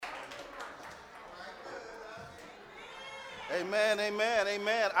Amen, amen,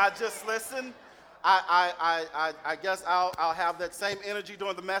 amen. I just listened. I guess I'll have that same energy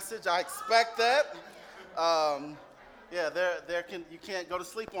during the message. I expect that. Um, yeah, you can't go to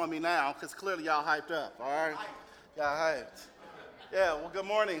sleep on me now because clearly y'all hyped up. All right, y'all hyped. Yeah. Well, good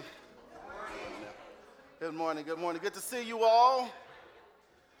morning. Good morning. Good morning. Good to see you all.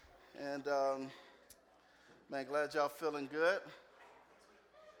 And man, glad y'all feeling good.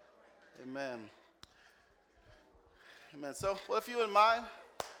 Amen. Amen. So, well, if you wouldn't mind,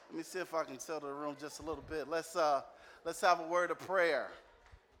 let me see if I can settle the room just a little bit. Let's have a word of prayer.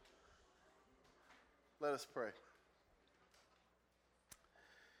 Let us pray.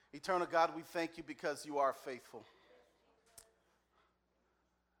 Eternal God, we thank you because you are faithful.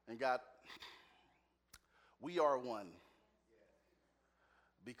 And God, we are one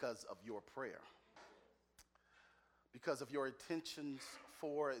because of your prayer, because of your intentions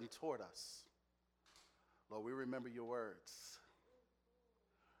for and toward us. Lord, we remember your words.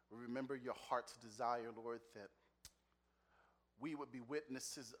 We remember your heart's desire, Lord, that we would be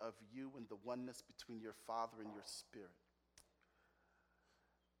witnesses of you and the oneness between your Father and your Spirit.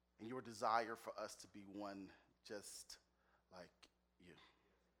 And your desire for us to be one just like you.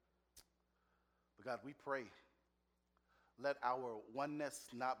 But God, we pray, let our oneness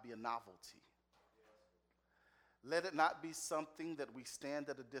not be a novelty. Let it not be something that we stand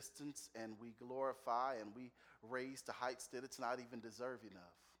at a distance and we glorify and we raise to heights that it's not even deserving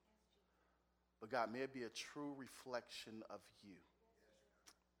of. But God, may it be a true reflection of you.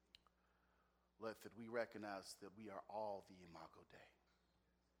 Let that we recognize that we are all the Imago Dei.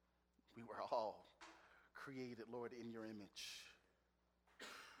 We were all created, Lord, in your image.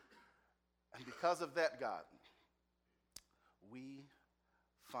 And because of that, God, we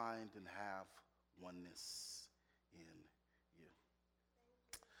find and have oneness in you.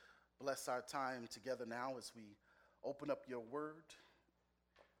 Bless our time together now as we open up your word.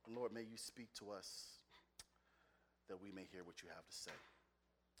 And Lord, may you speak to us that we may hear what you have to say.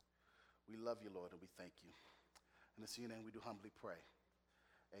 We love you, Lord, and we thank you. And it's in your name we do humbly pray.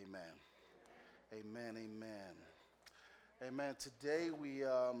 Amen. Amen, amen. Amen. Today we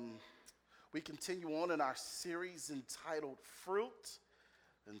continue on in our series entitled Fruit.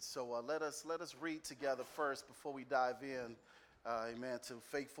 And so let us read together first before we dive in, amen, to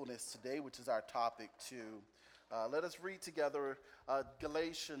faithfulness today, which is our topic too. Let us read together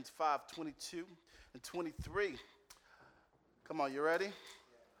Galatians 5:22 and 23. Come on, you ready?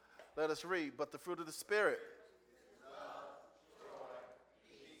 Let us read. But the fruit of the Spirit. Love, joy,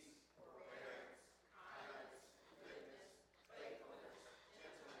 peace, forbearance, kindness, goodness, faithfulness,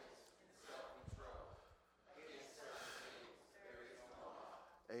 gentleness, and self-control. Against such things there is no law.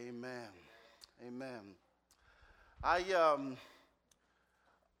 Amen. Amen.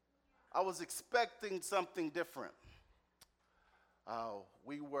 I was expecting something different.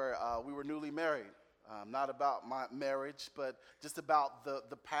 We were newly married. Not about my marriage, but just about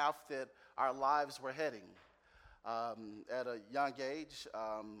the path that our lives were heading. At a young age,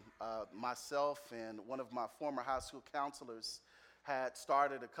 myself and one of my former high school counselors had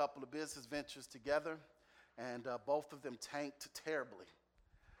started a couple of business ventures together, and both of them tanked terribly.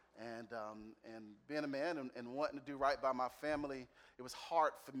 And being a man and wanting to do right by my family, it was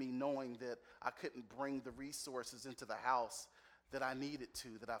hard for me knowing that I couldn't bring the resources into the house that I needed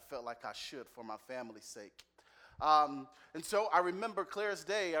to, that I felt like I should for my family's sake. And so I remember clear as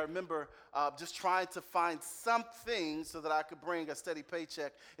day, I remember just trying to find something so that I could bring a steady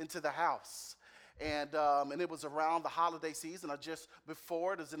paycheck into the house. And it was around the holiday season, or just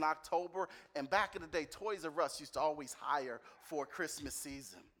before. It was in October. And back in the day, Toys R Us used to always hire for Christmas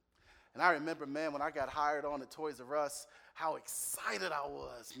season. And I remember, man, when I got hired on at Toys R Us, how excited I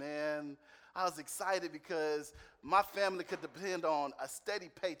was, man. I was excited because my family could depend on a steady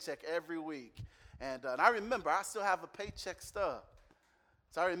paycheck every week. And I remember, I still have a paycheck stub.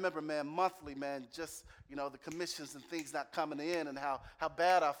 So I remember, man, monthly, man, just, the commissions and things not coming in and how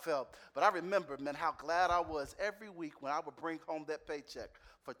bad I felt. But I remember, man, how glad I was every week when I would bring home that paycheck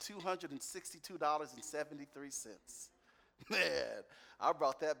for $262.73. Man, I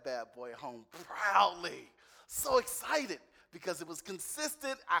brought that bad boy home proudly. So excited because it was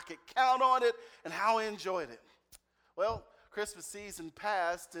consistent. I could count on it and how I enjoyed it. Well, Christmas season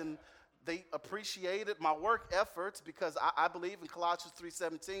passed and they appreciated my work efforts because I believe in Colossians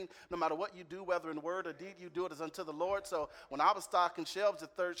 3:17, no matter what you do, whether in word or deed, you do it as unto the Lord. So when I was stocking shelves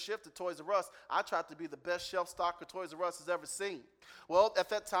at third shift at Toys R Us, I tried to be the best shelf stocker Toys R Us has ever seen. Well, at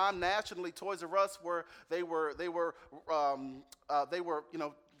that time, nationally, Toys R Us were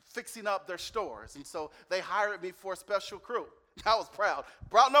fixing up their stores, and so they hired me for a special crew. I was proud.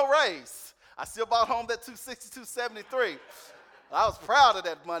 Brought no raise. I still bought home that 262.73. I was proud of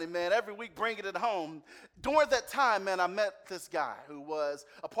that money, man. Every week bringing it home. During that time, man, I met this guy who was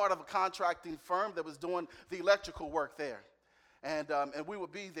a part of a contracting firm that was doing the electrical work there. And we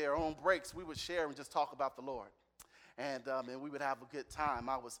would be there on breaks. We would share and just talk about the Lord. And we would have a good time.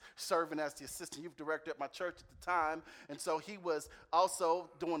 I was serving as the assistant youth director at my church at the time, and so he was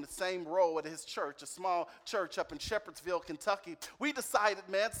also doing the same role at his church, a small church up in Shepherdsville, Kentucky. We decided,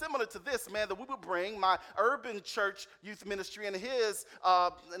 man, similar to this, man, that we would bring my urban church youth ministry and his,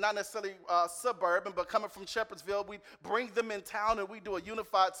 not necessarily suburban, but coming from Shepherdsville, we'd bring them in town and we do a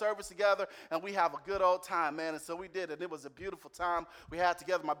unified service together, and we have a good old time, man. And so we did, and it was a beautiful time we had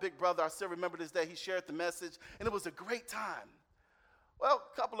together. My big brother, I still remember this day, he shared the message, and it was a great time. Well,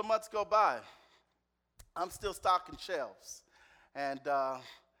 a couple of months go by. I'm still stocking shelves, and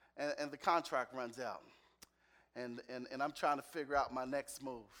the contract runs out, and I'm trying to figure out my next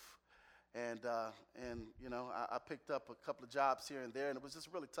move, and you know, I picked up a couple of jobs here and there, and it was just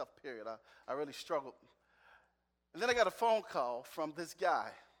a really tough period. I really struggled, and then I got a phone call from this guy,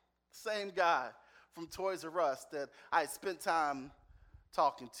 same guy from Toys R Us that I had spent time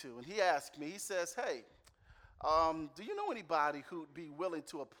talking to, and he asked me. He says, "Hey, do you know anybody who'd be willing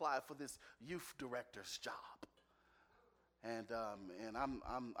to apply for this youth director's job?" And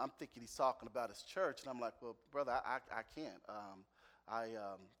I'm thinking he's talking about his church, and I'm like, "Well, brother, I can't.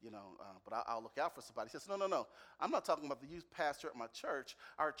 But I'll look out for somebody." He says, No. I'm not talking about the youth pastor at my church.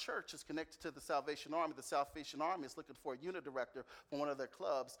 Our church is connected to the Salvation Army. The Salvation Army is looking for a unit director for one of their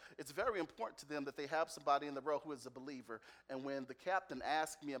clubs. It's very important to them that they have somebody in the row who is a believer. And when the captain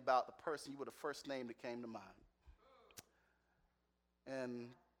asked me about the person, you were the first name that came to mind.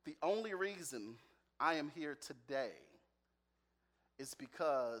 And the only reason I am here today is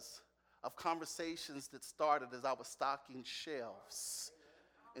because of conversations that started as I was stocking shelves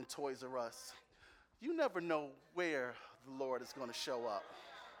in Toys R Us. You never know where the Lord is going to show up.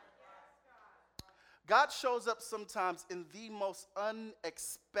 God shows up sometimes in the most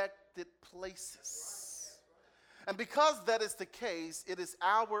unexpected places. And because that is the case, it is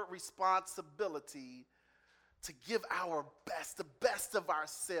our responsibility to give our best, the best of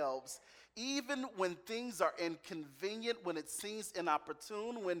ourselves, even when things are inconvenient, when it seems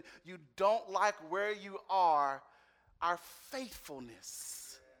inopportune, when you don't like where you are. Our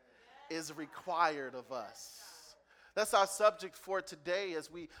faithfulness is required of us. That's our subject for today as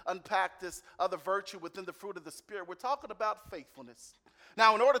we unpack this other virtue within the fruit of the Spirit. We're talking about faithfulness.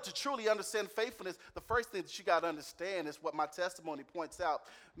 Now, in order to truly understand faithfulness, the first thing that you got to understand is what my testimony points out.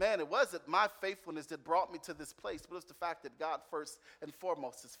 Man, it wasn't my faithfulness that brought me to this place, but it's the fact that God first and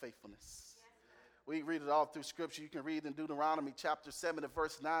foremost is faithfulness. We read it all through Scripture. You can read in Deuteronomy chapter 7 and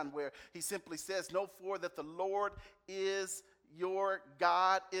verse 9 where he simply says, "Know for that the Lord is your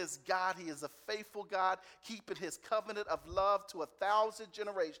God is God. He is a faithful God, keeping his covenant of love to 1,000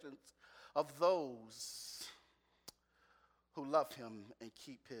 generations of those who love him and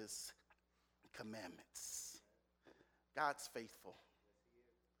keep his commandments." God's faithful.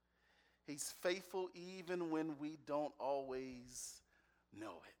 He's faithful even when we don't always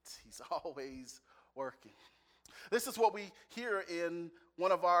know it. He's always working. This is what we hear in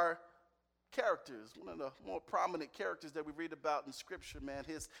one of our characters, one of the more prominent characters that we read about in Scripture, man.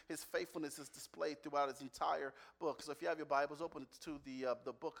 His faithfulness is displayed throughout his entire book. So if you have your Bibles, open it to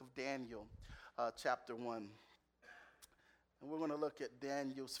the book of Daniel, chapter 1. And we're going to look at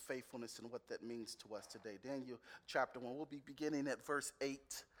Daniel's faithfulness and what that means to us today. Daniel chapter 1. We'll be beginning at verse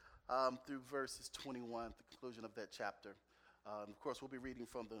 8 through verses 21, the conclusion of that chapter. Of course, we'll be reading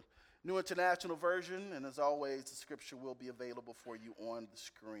from the New International Version, and as always, the Scripture will be available for you on the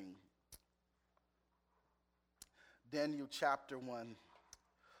screen. Daniel chapter 1,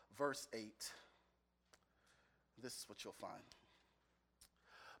 verse 8. This is what you'll find.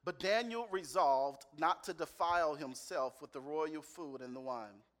 "But Daniel resolved not to defile himself with the royal food and the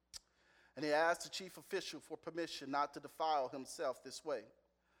wine. And he asked the chief official for permission not to defile himself this way.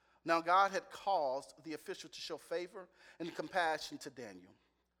 Now God had caused the official to show favor and compassion to Daniel.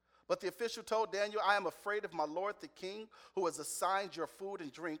 But the official told Daniel, 'I am afraid of my lord the king, who has assigned your food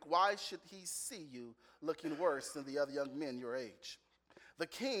and drink. Why should he see you looking worse than the other young men your age? The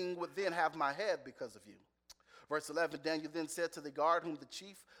king would then have my head because of you.' Verse 11, Daniel then said to the guard whom the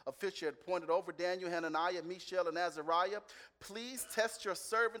chief official had appointed over Daniel, Hananiah, Mishael, and Azariah, 'Please test your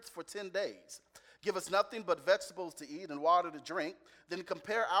servants for 10 days. Give us nothing but vegetables to eat and water to drink. Then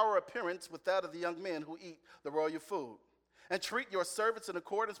compare our appearance with that of the young men who eat the royal food. And treat your servants in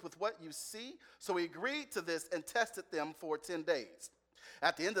accordance with what you see.' So he agreed to this and tested them for 10 days.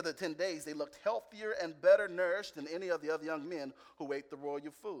 At the end of the 10 days, they looked healthier and better nourished than any of the other young men who ate the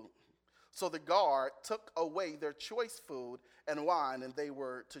royal food. So the guard took away their choice food and wine, and they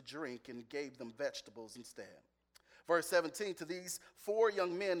were to drink, and gave them vegetables instead. Verse 17, to these 4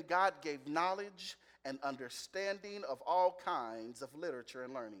 young men God gave knowledge and understanding of all kinds of literature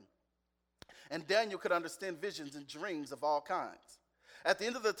and learning. And Daniel could understand visions and dreams of all kinds. At the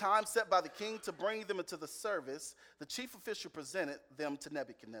end of the time set by the king to bring them into the service, the chief official presented them to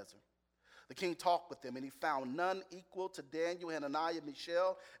Nebuchadnezzar. The king talked with them, and he found none equal to Daniel, Hananiah,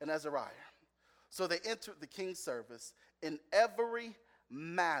 Mishael, and Azariah. So they entered the king's service in every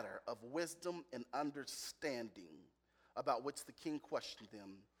matter of wisdom and understanding about which the king questioned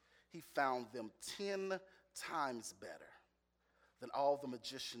them. He found them 10 times better than all the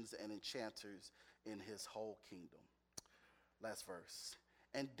magicians and enchanters in his whole kingdom. Last verse.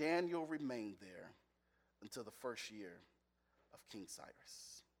 And Daniel remained there until the first year of King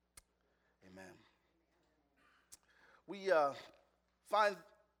Cyrus. Amen. We find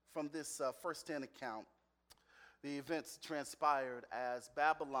from this first-hand account the events transpired as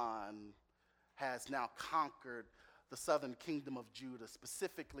Babylon has now conquered the southern kingdom of Judah.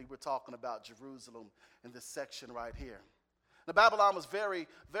 Specifically, we're talking about Jerusalem in this section right here. Now, Babylon was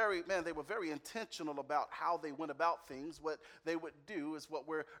they were very intentional about how they went about things. What they would do is what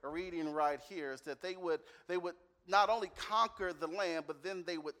we're reading right here, is that they would not only conquer the land, but then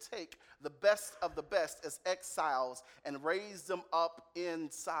they would take the best of the best as exiles and raise them up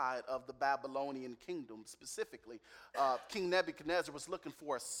inside of the Babylonian kingdom. Specifically, King Nebuchadnezzar was looking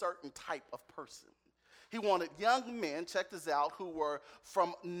for a certain type of person. He wanted young men, check this out, who were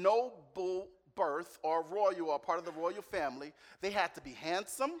from noble birth or royal or part of the royal family. They had to be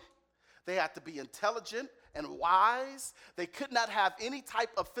handsome. They had to be intelligent and wise. They could not have any type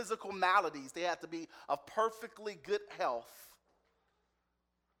of physical maladies. They had to be of perfectly good health.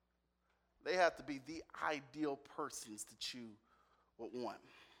 They had to be the ideal persons that you would want.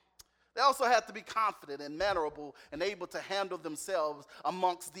 They also had to be confident and mannerable and able to handle themselves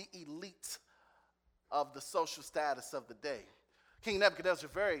amongst the elite of the social status of the day. King Nebuchadnezzar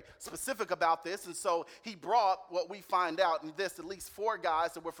was very specific about this, and so he brought what we find out in this, at least 4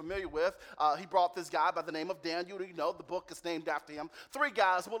 guys that we're familiar with. He brought this guy by the name of Daniel. You know, the book is named after him. 3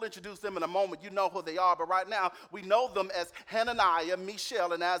 guys, we'll introduce them in a moment. You know who they are, but right now we know them as Hananiah,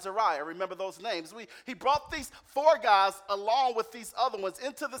 Mishael, and Azariah. Remember those names. He brought these 4 guys along with these other ones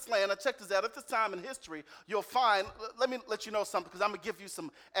into this land. Now check this out. At this time in history, you'll find, let me let you know something, because I'm going to give you some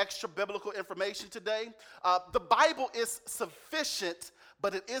extra biblical information today. The Bible is sufficient,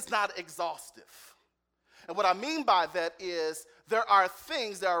 but it is not exhaustive. And what I mean by that is there are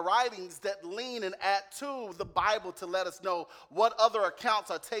writings that lean and add to the Bible to let us know what other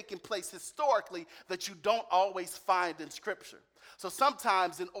accounts are taking place historically that you don't always find in Scripture. So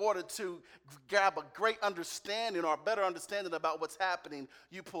sometimes in order to grab a great understanding or a better understanding about what's happening,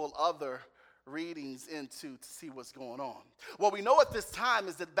 you pull other readings into to see what's going on. What we know at this time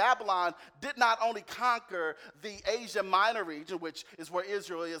is that Babylon did not only conquer the Asia Minor region, which is where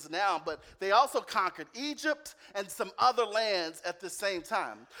Israel is now, but they also conquered Egypt and some other lands at the same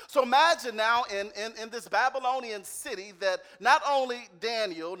time. So imagine now in this Babylonian city that not only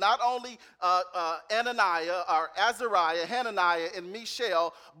Daniel, not only Ananiah or Azariah, Hananiah, and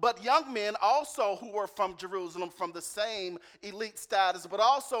Mishael, but young men also who were from Jerusalem, from the same elite status, but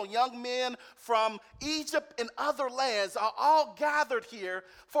also young men from Egypt and other lands are all gathered here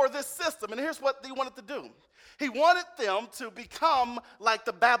for this system. And here's what he wanted to do. He wanted them to become like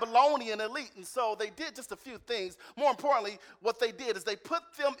the Babylonian elite. And so they did just a few things. More importantly, what they did is they put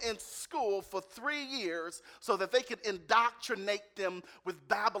them in school for 3 years so that they could indoctrinate them with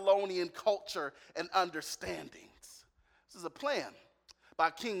Babylonian culture and understandings. This is a plan by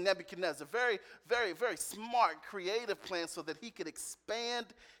King Nebuchadnezzar. Very, very, very smart, creative plan so that he could expand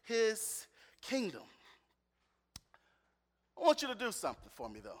his kingdom. I want you to do something for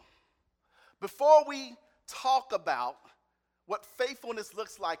me, though. Before we talk about what faithfulness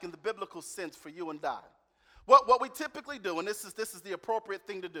looks like in the biblical sense for you and I, what we typically do, and this is the appropriate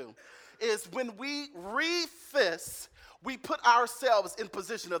thing to do, is when we read this, we put ourselves in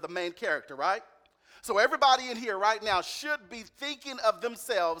position of the main character, right? So everybody in here right now should be thinking of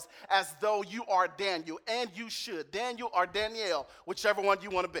themselves as though you are Daniel, and you should. Daniel or Danielle, whichever one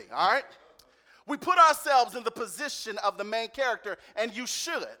you want to be, all right? We put ourselves in the position of the main character, and you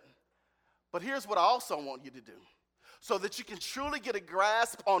should. But here's what I also want you to do, so that you can truly get a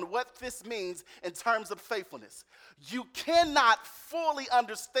grasp on what this means in terms of faithfulness. You cannot fully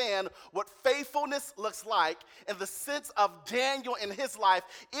understand what faithfulness looks like in the sense of Daniel in his life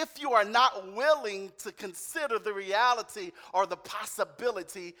if you are not willing to consider the reality or the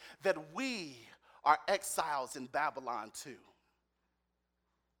possibility that we are exiles in Babylon too.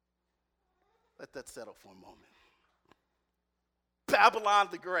 Let that settle for a moment. Babylon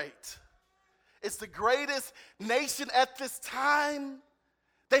the Great. It's the greatest nation at this time.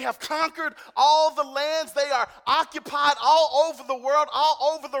 They have conquered all the lands. They are occupied all over the world,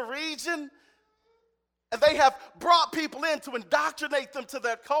 all over the region. And they have brought people in to indoctrinate them to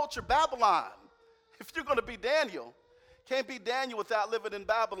their culture. Babylon. If you're going to be Daniel, can't be Daniel without living in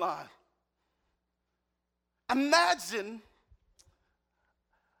Babylon. Imagine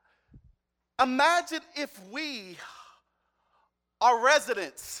if we are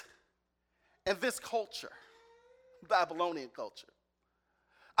residents in this culture, Babylonian culture.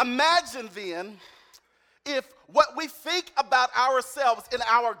 Imagine then if what we think about ourselves in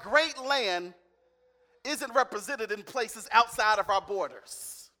our great land isn't represented in places outside of our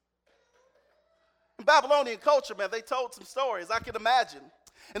borders. In Babylonian culture, man, they told some stories. I can imagine.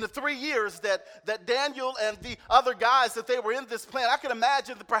 In the 3 years that Daniel and the other guys that they were in this plan, I can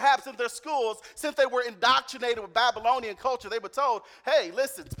imagine that perhaps in their schools, since they were indoctrinated with Babylonian culture, they were told, hey,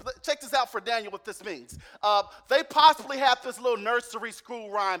 listen, check this out for Daniel, what this means. They possibly had this little nursery school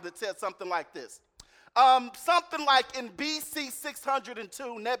rhyme that said something like this. Something like in BC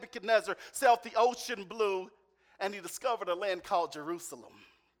 602, Nebuchadnezzar sailed the ocean blue, and he discovered a land called Jerusalem,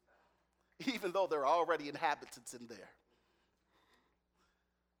 even though there are already inhabitants in there.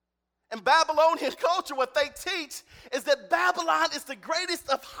 In Babylonian culture, what they teach is that Babylon is the greatest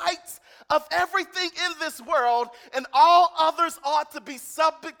of heights of everything in this world, and all others ought to be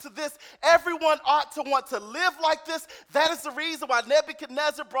subject to this. Everyone ought to want to live like this. That is the reason why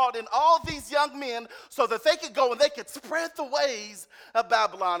Nebuchadnezzar brought in all these young men so that they could go and they could spread the ways of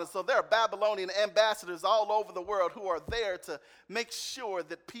Babylon. And so there are Babylonian ambassadors all over the world who are there to make sure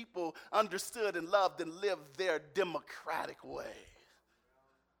that people understood and loved and lived their democratic way.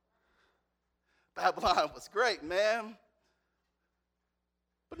 Babylon was great, man.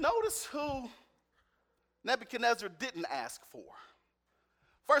 But notice who Nebuchadnezzar didn't ask for.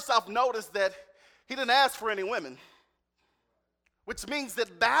 First off, notice that he didn't ask for any women, which means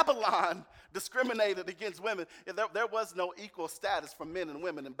that Babylon discriminated against women. There was no equal status for men and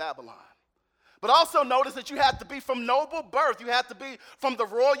women in Babylon. But also notice that you had to be from noble birth. You had to be from the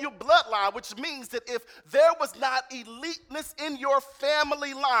royal bloodline, which means that if there was not eliteness in your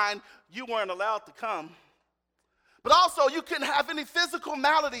family line, you weren't allowed to come. But also, you couldn't have any physical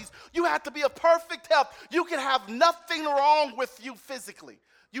maladies. You had to be of perfect health. You could have nothing wrong with you physically.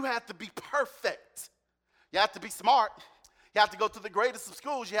 You had to be perfect. You had to be smart. You have to go to the greatest of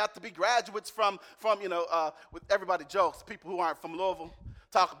schools. You have to be graduates from with everybody jokes, people who aren't from Louisville.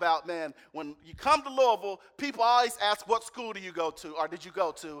 Talk about, man, when you come to Louisville, people always ask, what school do you go to or did you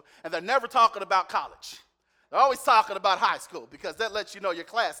go to? And they're never talking about college. They're always talking about high school because that lets you know your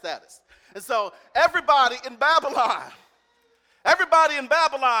class status. And so everybody in Babylon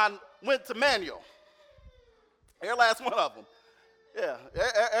went to Manual. Every last one of them. Yeah,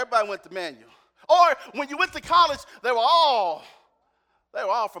 everybody went to Manual. Or when you went to college, they were all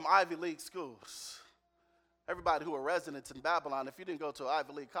from Ivy League schools. Everybody who were residents in Babylon, if you didn't go to an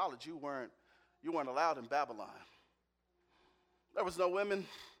Ivy League college, you weren't allowed in Babylon. There was no women.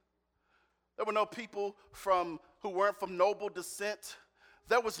 There were no people who weren't from noble descent.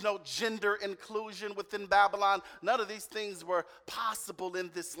 There was no gender inclusion within Babylon. None of these things were possible in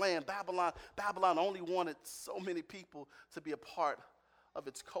this land. Babylon only wanted so many people to be a part of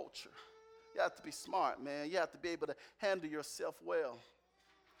its culture. You have to be smart, man. You have to be able to handle yourself well.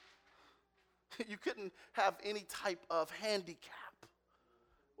 You couldn't have any type of handicap.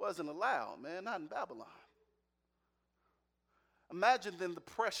 Wasn't allowed, man, not in Babylon. Imagine then the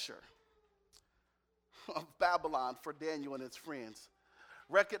pressure of Babylon for Daniel and his friends,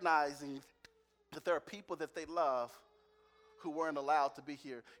 recognizing that there are people that they love who weren't allowed to be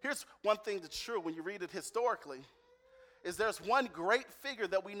here. Here's one thing that's true when you read it historically, is there's one great figure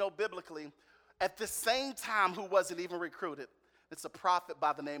that we know biblically at the same time who wasn't even recruited. It's a prophet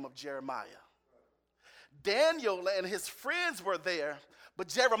by the name of Jeremiah. Daniel and his friends were there, but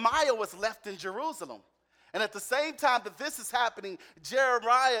Jeremiah was left in Jerusalem. And at the same time that this is happening,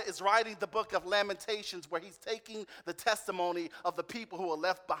 Jeremiah is writing the book of Lamentations, where he's taking the testimony of the people who were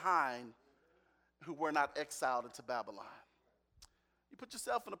left behind, who were not exiled into Babylon. You put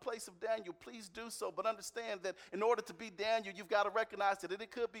yourself in the place of Daniel, please do so. But understand that in order to be Daniel, you've got to recognize that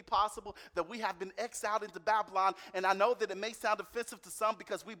it could be possible that we have been exiled into Babylon. And I know that it may sound offensive to some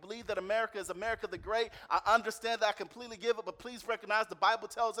because we believe that America is America the Great. I understand that. I completely give it. But please recognize the Bible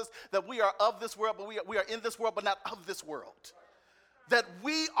tells us that we are of this world, but we are in this world, but not of this world. that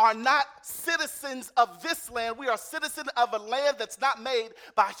we are not citizens of this land. We are citizens of a land that's not made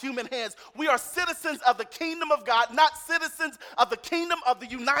by human hands. We are citizens of the kingdom of God, not citizens of the kingdom of the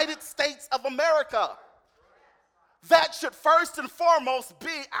United States of America. That should first and foremost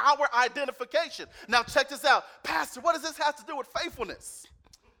be our identification. Now check this out. Pastor, what does this have to do with faithfulness?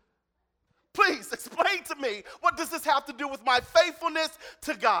 Please explain to me, what does this have to do with my faithfulness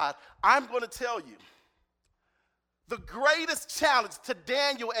to God? I'm going to tell you. The greatest challenge to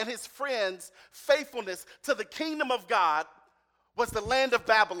Daniel and his friends' faithfulness to the kingdom of God was the land of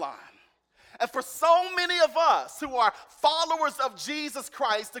Babylon. And for so many of us who are followers of Jesus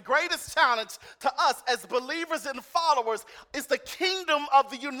Christ, the greatest challenge to us as believers and followers is the kingdom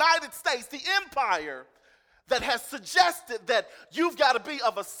of the United States, the empire that has suggested that you've got to be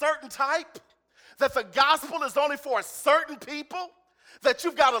of a certain type, that the gospel is only for a certain people, that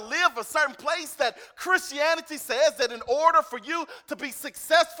you've got to live a certain place, that Christianity says that in order for you to be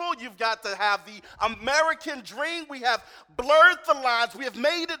successful, you've got to have the American dream. We have blurred the lines. We have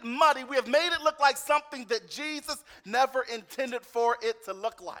made it muddy. We have made it look like something that Jesus never intended for it to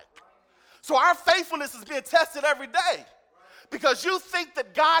look like. So our faithfulness is being tested every day because you think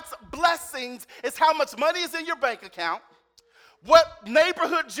that God's blessings is how much money is in your bank account, what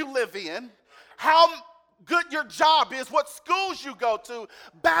neighborhood you live in, how good your job is, what schools you go to.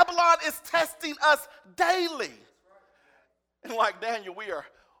 Babylon is testing us daily. And like Daniel, we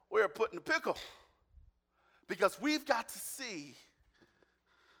are put in a pickle because we've got to see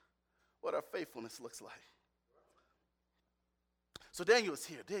what our faithfulness looks like. So Daniel is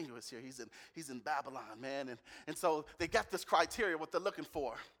here. He's in Babylon, man. And so they got this criteria, what they're looking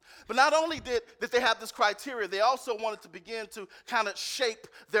for. But not only did they have this criteria, they also wanted to begin to kind of shape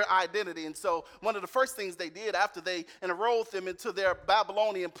their identity. And so one of the first things they did after they enrolled them into their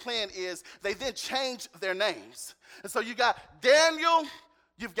Babylonian plan is they then changed their names. And so you got Daniel,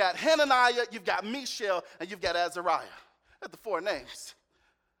 you've got Hananiah, you've got Mishael, and you've got Azariah. That's the four names.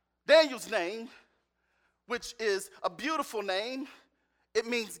 Daniel's name, which is a beautiful name, it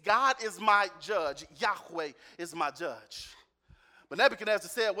means God is my judge. Yahweh is my judge. But Nebuchadnezzar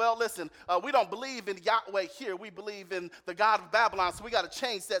said, well, listen, we don't believe in Yahweh here. We believe in the God of Babylon, so we got to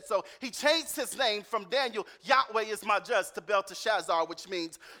change that. So he changed his name from Daniel, Yahweh is my judge, to Belteshazzar, which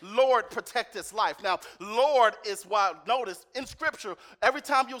means Lord, protect his life. Now, Lord is why, notice, in Scripture, every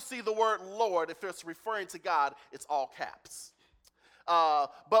time you'll see the word Lord, if it's referring to God, it's all caps.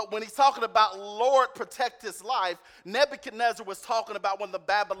 But when he's talking about Lord protect his life, Nebuchadnezzar was talking about one of the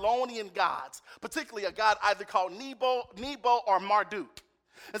Babylonian gods, particularly a god either called Nebo or Marduk.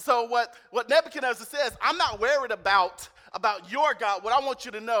 And so what Nebuchadnezzar says, I'm not worried about your God. What I want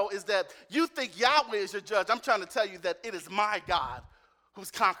you to know is that you think Yahweh is your judge. I'm trying to tell you that it is my God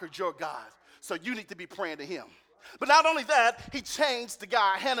who's conquered your God. So you need to be praying to him. But not only that, he changed the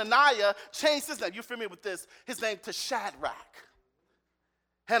guy, Hananiah, changed his name. You're familiar with this, his name to Shadrach.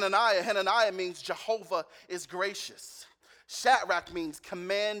 Hananiah means Jehovah is gracious. Shadrach means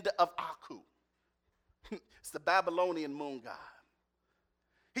command of Aku. It's the Babylonian moon god.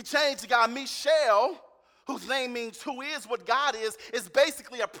 He changed the guy Mishael, whose name means who is what God is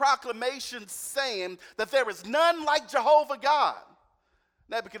basically a proclamation saying that there is none like Jehovah God.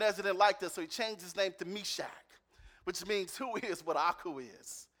 Nebuchadnezzar didn't like this, so he changed his name to Meshach, which means who is what Aku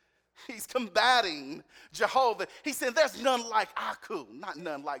is. He's combating Jehovah. He said, there's none like Aku, not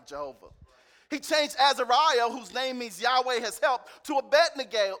none like Jehovah. He changed Azariah, whose name means Yahweh has helped, to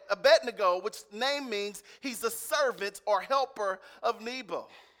Abednego, which name means he's a servant or helper of Nebo.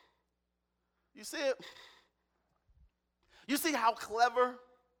 You see it? You see how clever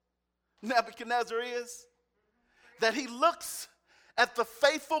Nebuchadnezzar is? That he looks at the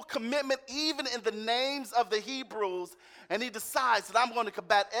faithful commitment even in the names of the Hebrews, and he decides that I'm going to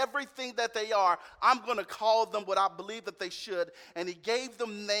combat everything that they are. I'm going to call them what I believe that they should, and he gave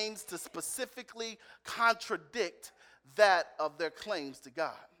them names to specifically contradict that of their claims to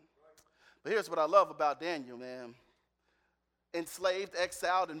God. But here's what I love about Daniel, man. Enslaved,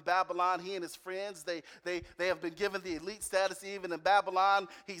 exiled in Babylon, he and his friends, they have been given the elite status even in Babylon.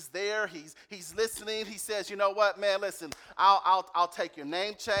 He's there, he's listening. He says, you know what, man, listen, I'll take your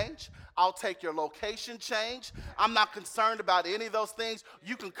name change. I'll take your location change. I'm not concerned about any of those things.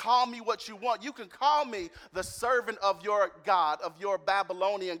 You can call me what you want. You can call me the servant of your God, of your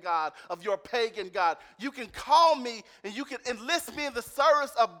Babylonian God, of your pagan God. You can call me and you can enlist me in the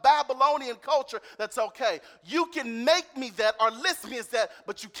service of Babylonian culture. That's okay. You can make me that or list me as that,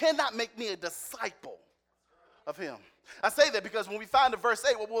 but you cannot make me a disciple of him. I say that because when we find in verse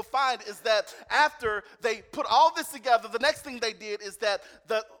 8, what we'll find is that after they put all this together, the next thing they did is that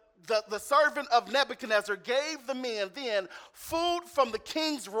the servant of Nebuchadnezzar gave the men then food from the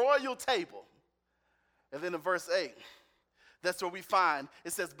king's royal table. And then in verse 8, that's where we find,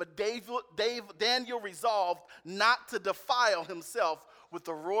 it says, but Daniel resolved not to defile himself with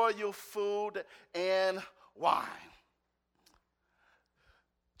the royal food and wine.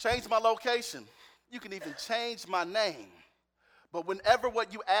 Change my location. You can even change my name. But whenever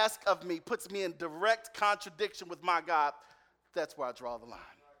what you ask of me puts me in direct contradiction with my God, that's where I draw the line.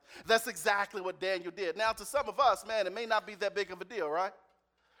 That's exactly what Daniel did. Now, to some of us, man, it may not be that big of a deal, right?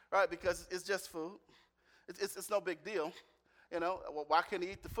 Right, because it's just food. It's no big deal. You know, well, why can't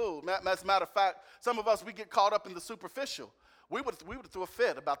he eat the food? As a matter of fact, some of us, we get caught up in the superficial. We would throw a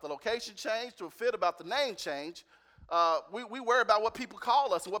fit about the location change, throw a fit about the name change. We worry about what people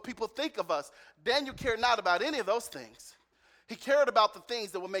call us and what people think of us. Daniel cared not about any of those things. He cared about the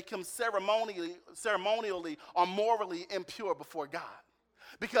things that would make him ceremonially or morally impure before God.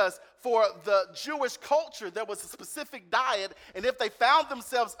 Because for the Jewish culture, there was a specific diet, and if they found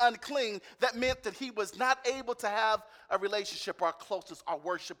themselves unclean, that meant that he was not able to have a relationship or closeness or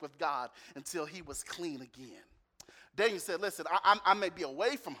worship with God until he was clean again. Daniel said, listen, I may be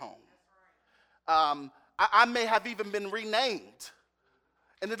away from home. I may have even been renamed.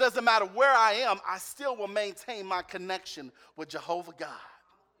 And it doesn't matter where I am, I still will maintain my connection with Jehovah God.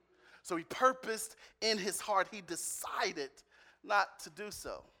 So he purposed in his heart, he decided not to do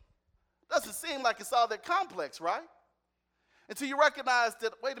so. Doesn't seem like it's all that complex, right? Until you recognize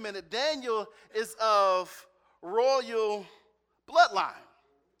that, wait a minute, Daniel is of royal bloodline.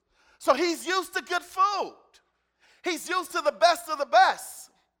 So he's used to good food. He's used to the best of the best.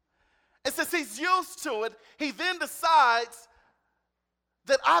 And since he's used to it, he then decides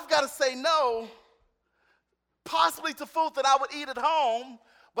that I've got to say no, possibly to food that I would eat at home,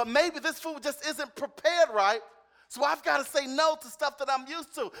 but maybe this food just isn't prepared right. So I've got to say no to stuff that I'm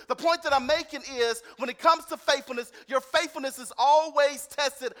used to. The point that I'm making is when it comes to faithfulness, your faithfulness is always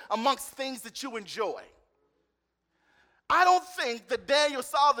tested amongst things that you enjoy. I don't think that Daniel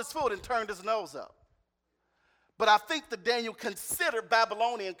saw this food and turned his nose up. But I think that Daniel considered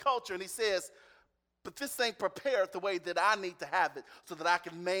Babylonian culture, and he says, but this ain't prepared the way that I need to have it so that I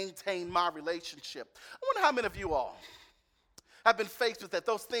can maintain my relationship. I wonder how many of you all have been faced with that,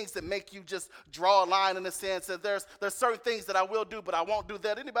 those things that make you just draw a line in the sand, that there's certain things that I will do, but I won't do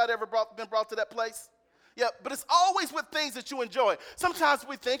that. Anybody ever been brought to that place? Yeah, but it's always with things that you enjoy. Sometimes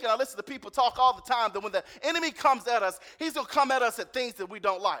we think, and I listen to people talk all the time, that when the enemy comes at us, he's going to come at us at things that we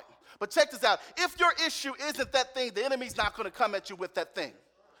don't like. But check this out. If your issue isn't that thing, the enemy's not going to come at you with that thing.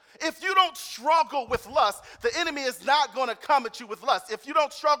 If you don't struggle with lust, the enemy is not going to come at you with lust. If you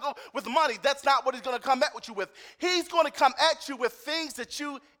don't struggle with money, that's not what he's going to come at you with. He's going to come at you with things that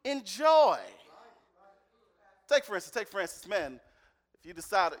you enjoy. Take for instance, man, if you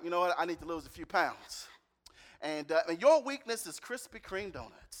decide, you know what, I need to lose a few pounds. And your weakness is Krispy Kreme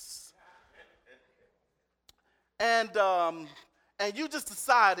donuts. And you just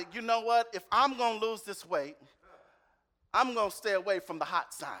decided, you know what, if I'm going to lose this weight, I'm going to stay away from the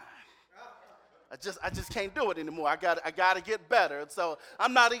hot sign. I just can't do it anymore. I got to get better. And so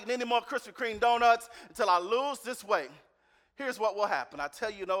I'm not eating any more Krispy Kreme donuts until I lose this weight. Here's what will happen. I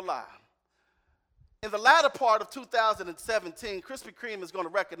tell you no lie. In the latter part of 2017, Krispy Kreme is going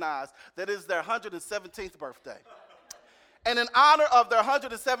to recognize that it is their 117th birthday. And in honor of their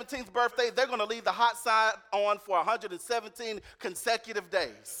 117th birthday, they're going to leave the hot sign on for 117 consecutive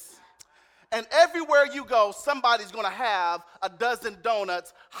days. And everywhere you go, somebody's going to have a dozen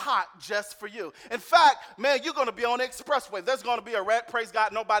donuts hot just for you. In fact, man, you're going to be on the expressway. There's going to be a wreck. Praise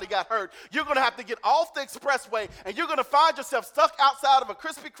God, nobody got hurt. You're going to have to get off the expressway, and you're going to find yourself stuck outside of a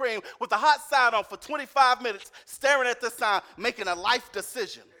Krispy Kreme with a hot sign on for 25 minutes, staring at this sign, making a life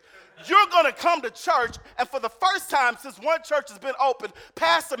decision. You're going to come to church, and for the first time since one church has been open,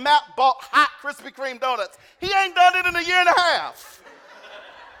 Pastor Matt bought hot Krispy Kreme donuts. He ain't done it in a year and a half.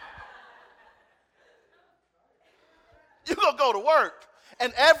 You're going to go to work,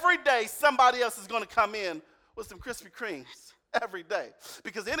 and every day somebody else is going to come in with some Krispy Kremes every day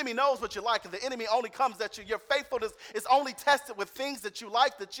because the enemy knows what you like, and the enemy only comes at you. Your faithfulness is only tested with things that you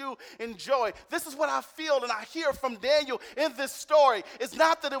like, that you enjoy. This is what I feel and I hear from Daniel in this story. It's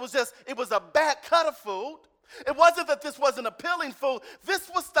not that it was a bad cut of food. It wasn't that this wasn't appealing food. This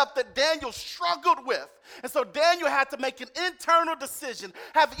was stuff that Daniel struggled with. And so Daniel had to make an internal decision.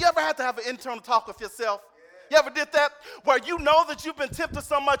 Have you ever had to have an internal talk with yourself? You ever did that? Where you know that you've been tempted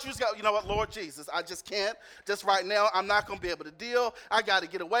so much, you just go, you know what, Lord Jesus, I just can't. Just right now, I'm not going to be able to deal. I got to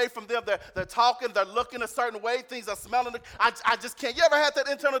get away from them. They're talking. They're looking a certain way. Things are smelling. I just can't. You ever had that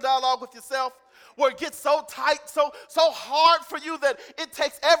internal dialogue with yourself? where it gets so tight, so hard for you that it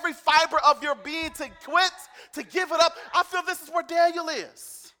takes every fiber of your being to quit, to give it up. I feel this is where Daniel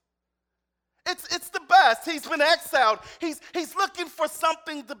is. It's the best. He's been exiled. He's looking for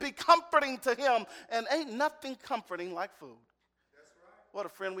something to be comforting to him, and ain't nothing comforting like food. That's right. What a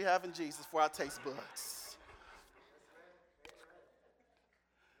friend we have in Jesus for our taste buds.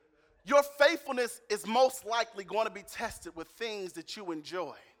 Your faithfulness is most likely going to be tested with things that you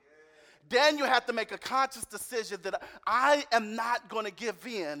enjoy. Daniel had to make a conscious decision that I am not going to give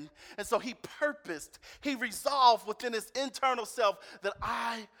in. And so he purposed, he resolved within his internal self that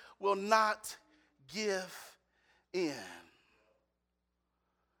I will not give in.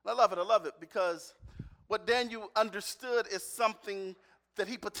 I love it because what Daniel understood is something that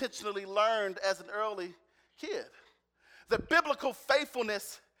he potentially learned as an early kid. That biblical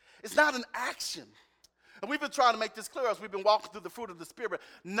faithfulness is not an action. And we've been trying to make this clear as we've been walking through the fruit of the Spirit.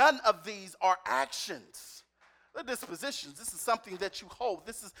 None of these are actions. They're dispositions. This is something that you hold.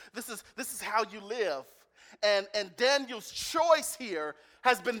 This is how you live. And Daniel's choice here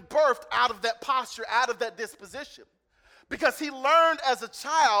has been birthed out of that posture, out of that disposition. Because he learned as a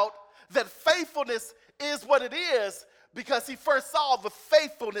child that faithfulness is what it is because he first saw the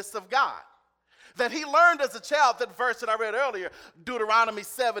faithfulness of God. That he learned as a child, that verse that I read earlier, Deuteronomy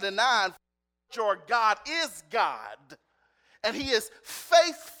 7:9, your God is God, and he is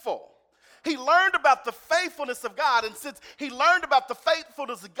faithful. He learned about the faithfulness of God, and since he learned about the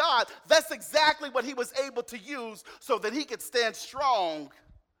faithfulness of God, that's exactly what he was able to use so that he could stand strong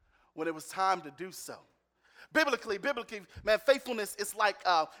when it was time to do so. Biblically, man, faithfulness is like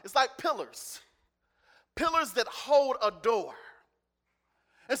pillars that hold a door.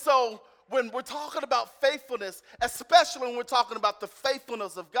 And so when we're talking about faithfulness, especially when we're talking about the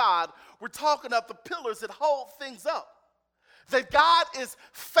faithfulness of God, we're talking about the pillars that hold things up. That God is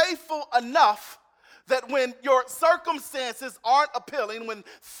faithful enough that when your circumstances aren't appealing, when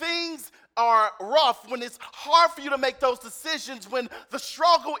things are rough, when it's hard for you to make those decisions, when the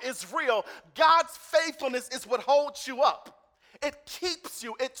struggle is real, God's faithfulness is what holds you up. It keeps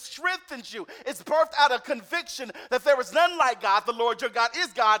you. It strengthens you. It's birthed out of conviction that there is none like God. The Lord your God is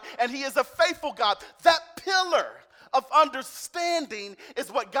God, and he is a faithful God. That pillar of understanding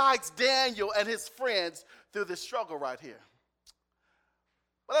is what guides Daniel and his friends through this struggle right here.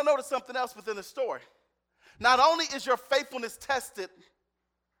 But I noticed something else within the story. Not only is your faithfulness tested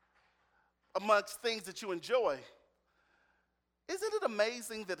amongst things that you enjoy, isn't it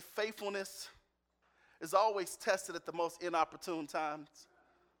amazing that faithfulness is always tested at the most inopportune times?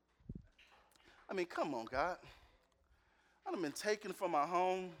 I mean, come on, God. I've been taken from my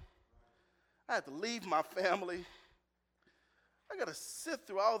home. I had to leave my family. I got to sit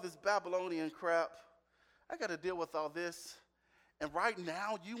through all this Babylonian crap. I got to deal with all this. And right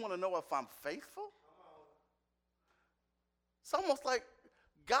now, you want to know if I'm faithful? It's almost like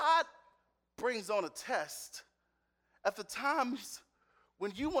God brings on a test at the times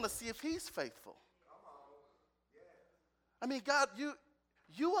when you want to see if he's faithful. I mean, God,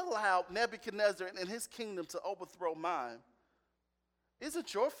 you allowed Nebuchadnezzar and his kingdom to overthrow mine.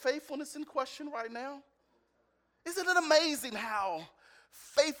 Isn't your faithfulness in question right now? Isn't it amazing how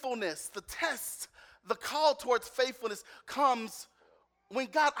faithfulness, the test, the call towards faithfulness comes when,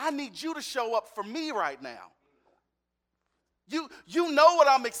 God, I need you to show up for me right now. You know what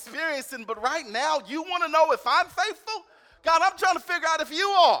I'm experiencing, but right now you want to know if I'm faithful? God, I'm trying to figure out if you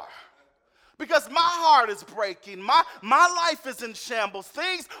are. Because my heart is breaking. My life is in shambles.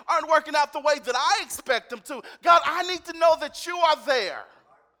 Things aren't working out the way that I expect them to. God, I need to know that you are there.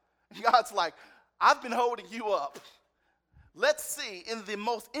 And God's like, I've been holding you up. Let's see, in the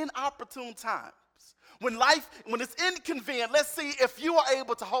most inopportune times, when it's inconvenient, let's see if you are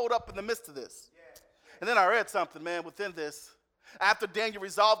able to hold up in the midst of this. And then I read something, man, within this. After Daniel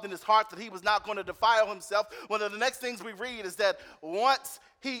resolved in his heart that he was not going to defile himself, one of the next things we read is that once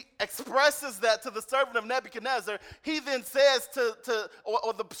he expresses that to the servant of Nebuchadnezzar, he then says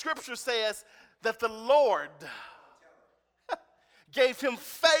or the scripture says that the Lord gave him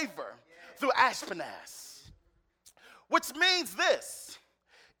favor through Ashpenaz. Which means this: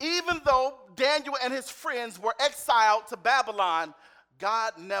 even though Daniel and his friends were exiled to Babylon,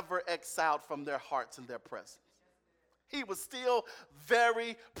 God never exiled from their hearts and their presence. He was still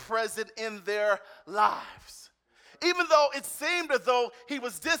very present in their lives. Even though it seemed as though he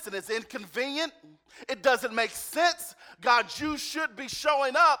was distant, it's inconvenient, it doesn't make sense. God, you should be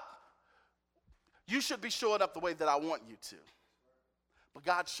showing up. You should be showing up the way that I want you to. But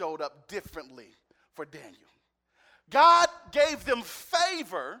God showed up differently for Daniel. God gave them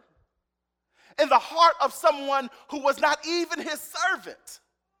favor in the heart of someone who was not even his servant.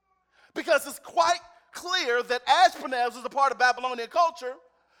 Because it's quite clear that Ashpenaz was a part of Babylonian culture.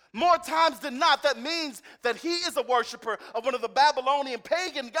 More times than not, that means that he is a worshiper of one of the Babylonian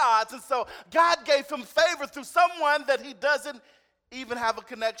pagan gods. And so God gave him favor through someone that he doesn't even have a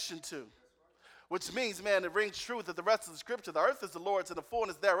connection to. Which means, man, it rings true that the rest of the scripture, the earth is the Lord's and the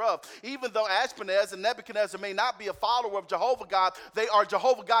fullness thereof. Even though Ashpenaz and Nebuchadnezzar may not be a follower of Jehovah God, they are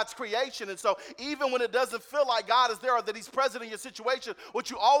Jehovah God's creation. And so even when it doesn't feel like God is there or that he's present in your situation, what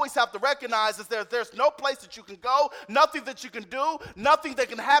you always have to recognize is there's no place that you can go, nothing that you can do, nothing that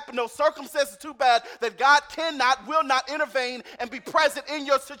can happen, no circumstances too bad that God cannot, will not intervene and be present in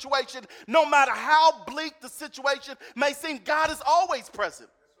your situation. No matter how bleak the situation may seem, God is always present.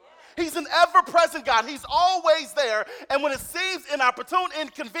 He's an ever-present God. He's always there. And when it seems inopportune,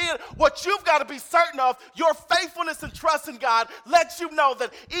 inconvenient, what you've got to be certain of, your faithfulness and trust in God lets you know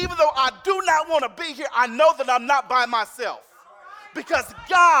that even though I do not want to be here, I know that I'm not by myself. Because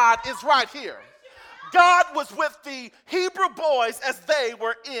God is right here. God was with the Hebrew boys as they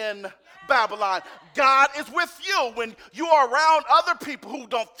were in Babylon. God is with you when you are around other people who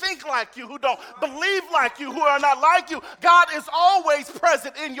don't think like you, who don't believe like you, who are not like you. God is always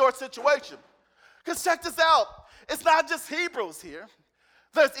present in your situation. Because check this out. It's not just Hebrews here.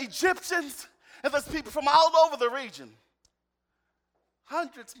 There's Egyptians and there's people from all over the region.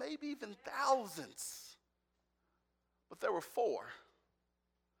 Hundreds, maybe even thousands. But there were 4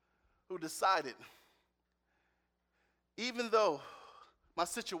 who decided, even though my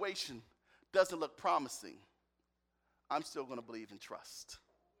situation doesn't look promising, I'm still going to believe and trust.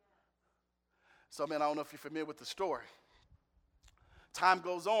 So, man, I don't know if you're familiar with the story. Time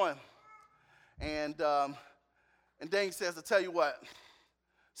goes on, and Daniel says, "I tell you what,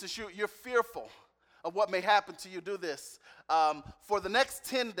 since you're fearful of what may happen to you, do this. For the next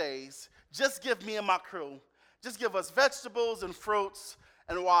 10 days, just give me and my crew, just give us vegetables and fruits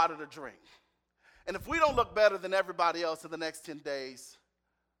and water to drink. And if we don't look better than everybody else in the next 10 days,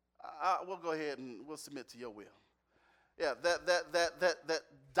 we'll go ahead and we'll submit to your will." Yeah, that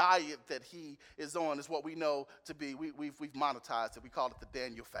diet that he is on is what we know to be, we've monetized it. We call it the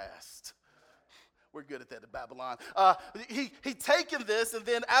Daniel fast. We're good at that in Babylon. He taken this, and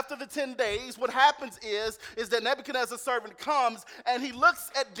then after the 10 days, what happens is that Nebuchadnezzar's servant comes, and he looks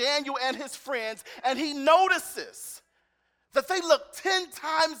at Daniel and his friends, and he notices that they look 10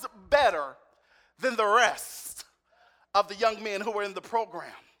 times better than the rest of the young men who were in the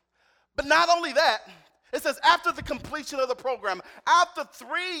program. But not only that, it says after the completion of the program, after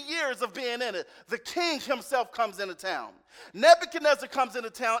 3 years of being in it, the king himself comes into town. Nebuchadnezzar comes into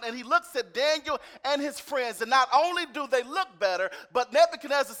town, and he looks at Daniel and his friends, and not only do they look better, but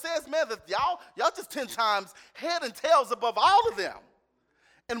Nebuchadnezzar says, man, that y'all just 10 times head and tails above all of them.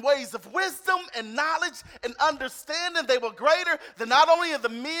 In ways of wisdom and knowledge and understanding, they were greater than not only of the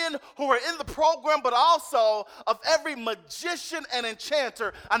men who were in the program, but also of every magician and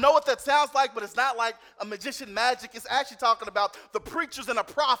enchanter. I know what that sounds like, but it's not like a magician magic. It's actually talking about the preachers and the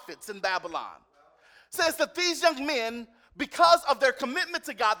prophets in Babylon. It says that these young men, because of their commitment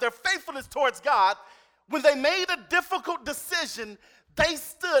to God, their faithfulness towards God, when they made a difficult decision, they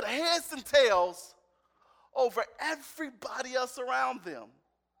stood heads and tails over everybody else around them.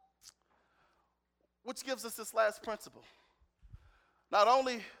 Which gives us this last principle. Not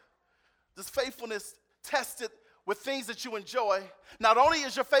only does faithfulness tested with things that you enjoy, not only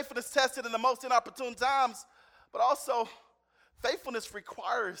is your faithfulness tested in the most inopportune times, but also faithfulness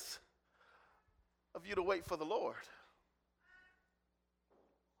requires of you to wait for the Lord.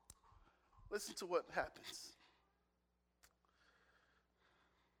 Listen to what happens.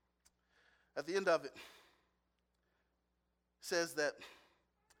 At the end of it, says that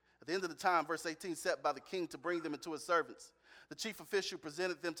at the end of the time, verse 18, set by the king to bring them into his servants. The chief official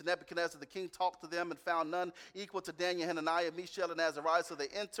presented them to Nebuchadnezzar. The king talked to them and found none equal to Daniel, Hananiah, Mishael, and Azariah. So they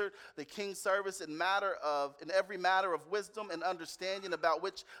entered the king's service in every matter of wisdom and understanding about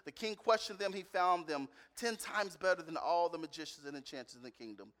which the king questioned them. He found them 10 times better than all the magicians and enchanters in the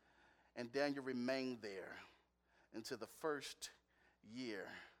kingdom. And Daniel remained there until the first year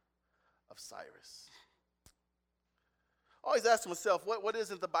of Cyrus. I always ask myself, what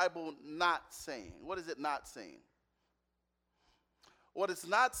isn't the Bible not saying? What is it not saying? What it's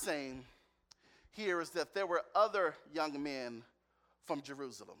not saying here is that there were other young men from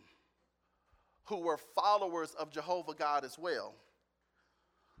Jerusalem who were followers of Jehovah God as well,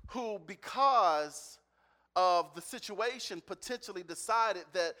 who, because of the situation, potentially decided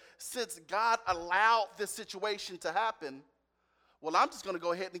that since God allowed this situation to happen, well, I'm just going to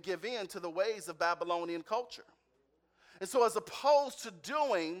go ahead and give in to the ways of Babylonian culture. And so as opposed to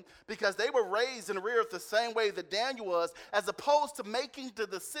doing, because they were raised and reared the same way that Daniel was, as opposed to making the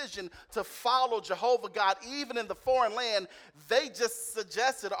decision to follow Jehovah God, even in the foreign land, they just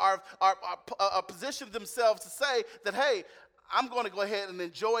suggested or positioned themselves to say that, hey, I'm going to go ahead and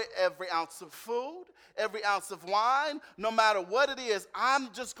enjoy every ounce of food, every ounce of wine, no matter what it is.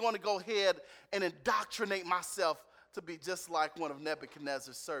 I'm just going to go ahead and indoctrinate myself to be just like one of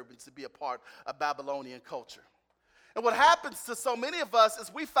Nebuchadnezzar's servants, to be a part of Babylonian culture. And what happens to so many of us is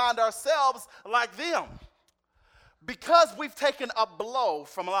we find ourselves like them because we've taken a blow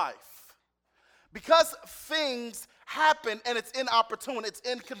from life. Because things happen and it's inopportune, it's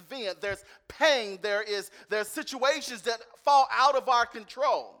inconvenient, there's pain, there's situations that fall out of our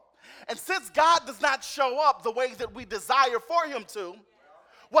control. And since God does not show up the way that we desire for him to,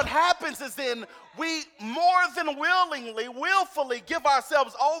 what happens is then we more than willfully give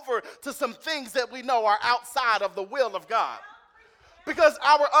ourselves over to some things that we know are outside of the will of God. Because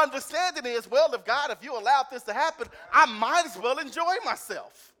our understanding is, well, if you allowed this to happen, I might as well enjoy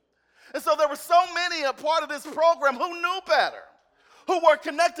myself. And so there were so many a part of this program who knew better, who were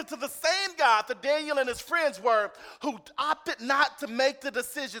connected to the same God that Daniel and his friends were, who opted not to make the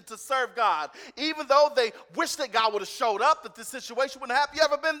decision to serve God, even though they wished that God would have showed up, that this situation wouldn't happen. You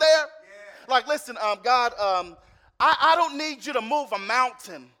ever been there? Yeah. Like, listen, God, I don't need you to move a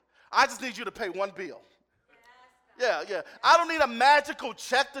mountain. I just need you to pay one bill. Yeah. I don't need a magical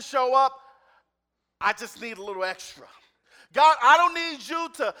check to show up. I just need a little extra. God, I don't need you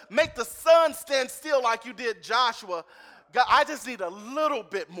to make the sun stand still like you did Joshua. God, I just need a little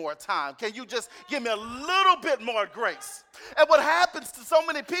bit more time. Can you just give me a little bit more grace? And what happens to so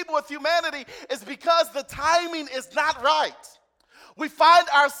many people with humanity is because the timing is not right. We find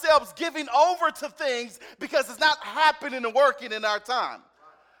ourselves giving over to things because it's not happening and working in our time.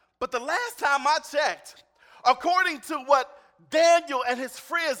 But the last time I checked, according to what Daniel and his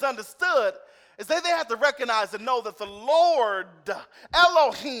friends understood, is that they have to recognize and know that the Lord,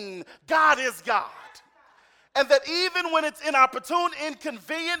 Elohim, God is God. And that even when it's inopportune,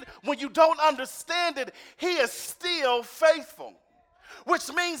 inconvenient, when you don't understand it, he is still faithful.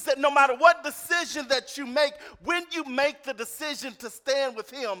 Which means that no matter what decision that you make, when you make the decision to stand with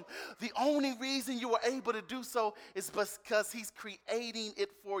him, the only reason you are able to do so is because he's creating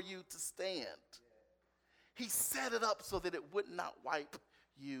it for you to stand. He set it up so that it would not wipe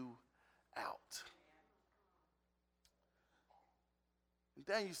you out. And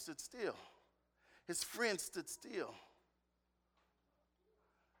Daniel stood still. His friends stood still.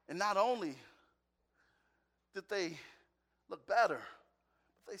 And not only did they look better,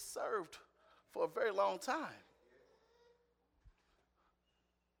 but they served for a very long time.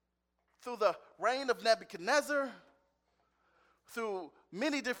 Through the reign of Nebuchadnezzar, through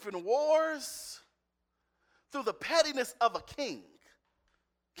many different wars, through the pettiness of a king,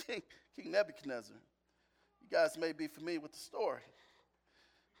 King Nebuchadnezzar. You guys may be familiar with the story.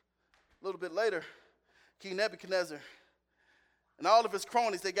 A little bit later, King Nebuchadnezzar and all of his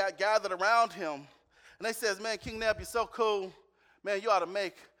cronies, they got gathered around him. And they says, man, King Neb, you're so cool. Man, you ought to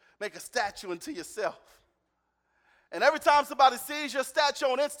make a statue unto yourself. And every time somebody sees your statue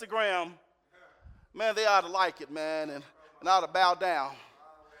on Instagram, man, they ought to like it, man, and ought to bow down.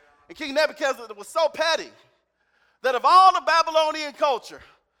 And King Nebuchadnezzar was so petty that of all the Babylonian culture,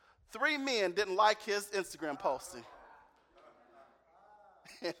 3 men didn't like his Instagram posting.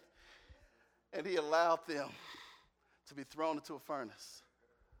 And he allowed them to be thrown into a furnace.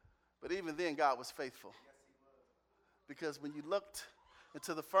 But even then, God was faithful. Because when you looked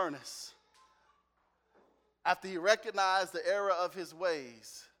into the furnace, after he recognized the error of his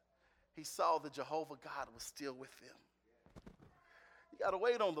ways, he saw that Jehovah God was still with him. You got to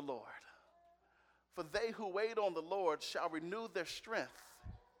wait on the Lord. For they who wait on the Lord shall renew their strength.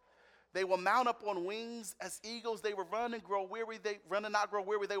 They will mount up on wings as eagles. They will run and grow weary. They run and not grow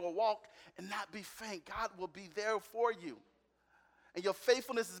weary. They will walk and not be faint. God will be there for you. And your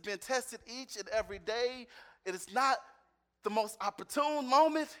faithfulness is being tested each and every day. It is not the most opportune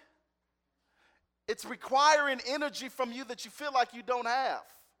moment. It's requiring energy from you that you feel like you don't have.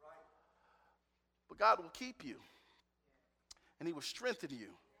 But God will keep you. And he will strengthen you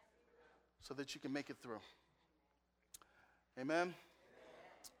so that you can make it through. Amen.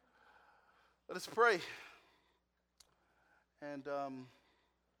 Let us pray, and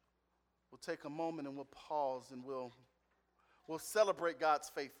we'll take a moment and we'll pause and we'll celebrate God's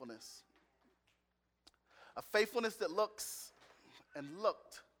faithfulness. A faithfulness that looks and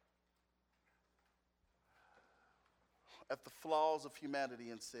looked at the flaws of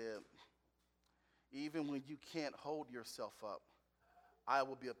humanity and said, even when you can't hold yourself up, I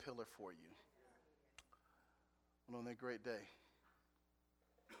will be a pillar for you. And on that great day,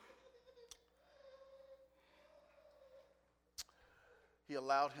 he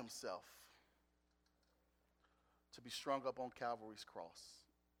allowed himself to be strung up on Calvary's cross.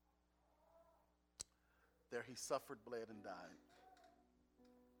 There he suffered, bled, and died.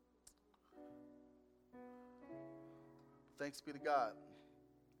 Thanks be to God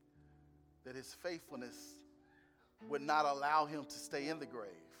that his faithfulness would not allow him to stay in the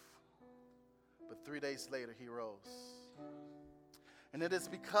grave. But 3 days later, he rose. And it is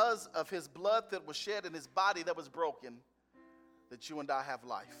because of his blood that was shed and his body that was broken that you and I have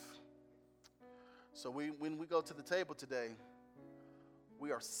life. So when we go to the table today,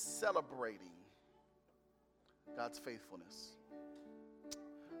 we are celebrating God's faithfulness.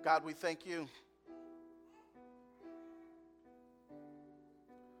 God, we thank you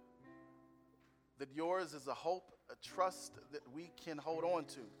that yours is a hope, a trust that we can hold on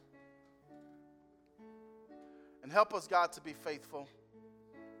to. And help us, God, to be faithful,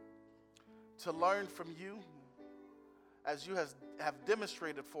 to learn from you as you have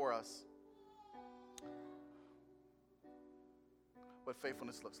demonstrated for us what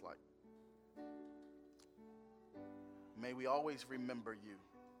faithfulness looks like. May we always remember you.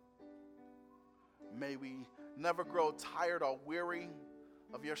 May we never grow tired or weary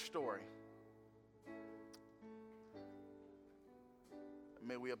of your story.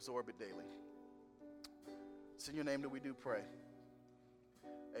 May we absorb it daily. It's in your name that we do pray.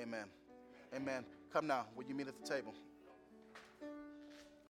 Amen. Amen. Come now. Will you meet at the table?